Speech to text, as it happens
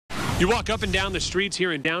You walk up and down the streets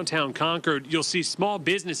here in downtown Concord, you'll see small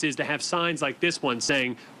businesses that have signs like this one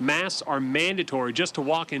saying masks are mandatory just to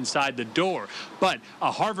walk inside the door. But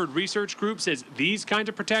a Harvard research group says these kinds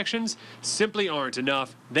of protections simply aren't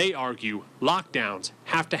enough. They argue lockdowns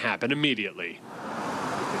have to happen immediately.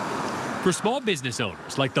 For small business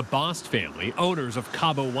owners like the Bost family, owners of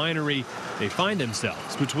Cabo Winery, they find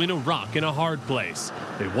themselves between a rock and a hard place.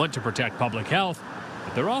 They want to protect public health,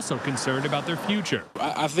 but they're also concerned about their future.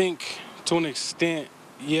 I think to an extent,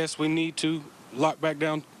 yes, we need to lock back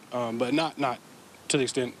down, but not to the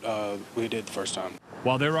extent we did the first time.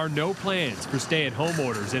 While there are no plans for stay-at-home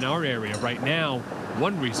orders in our area right now,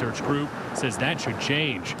 one research group says that should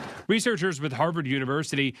change. Researchers with Harvard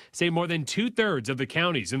University say more than 2/3 of the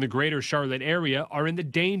counties in the greater Charlotte area are in the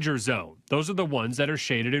danger zone. Those are the ones that are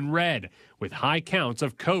shaded in red, with high counts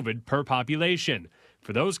of COVID per population.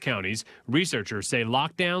 For those counties, researchers say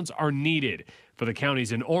lockdowns are needed. For the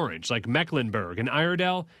counties in orange, like Mecklenburg and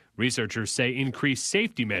Iredell, researchers say increased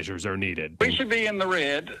safety measures are needed. We should be in the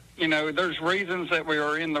red. You know, there's reasons that we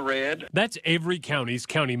are in the red. That's Avery County's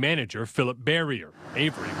county manager, Philip Barrier.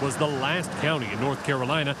 Avery was the last county in North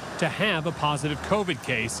Carolina to have a positive COVID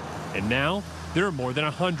case, and now there are more than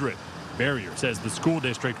 100. Barrier says the school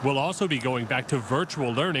district will also be going back to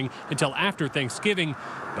virtual learning until after Thanksgiving,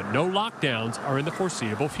 but no lockdowns are in the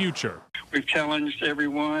foreseeable future. We've challenged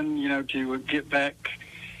everyone, to get back,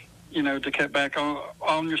 to cut back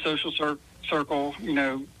on your social circle,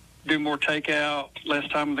 do more takeout, less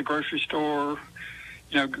time in the grocery store,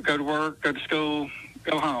 go to work, go to school,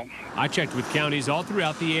 go home. I checked with counties all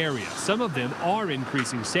throughout the area. Some of them are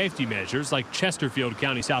increasing safety measures, like Chesterfield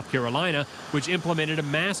County, South Carolina, which implemented a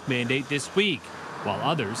mask mandate this week, while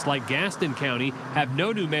others, like Gaston County, have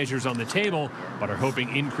no new measures on the table, but are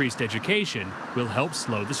hoping increased education will help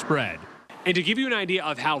slow the spread. And to give you an idea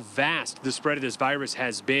of how vast the spread of this virus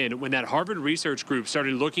has been, when that Harvard research group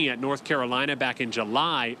started looking at North Carolina back in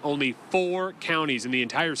July, only 4 counties in the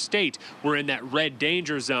entire state were in that red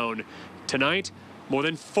danger zone. Tonight, more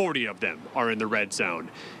than 40 of them are in the red zone.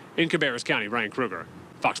 In Cabarrus County, Ryan Kruger,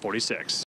 Fox 46.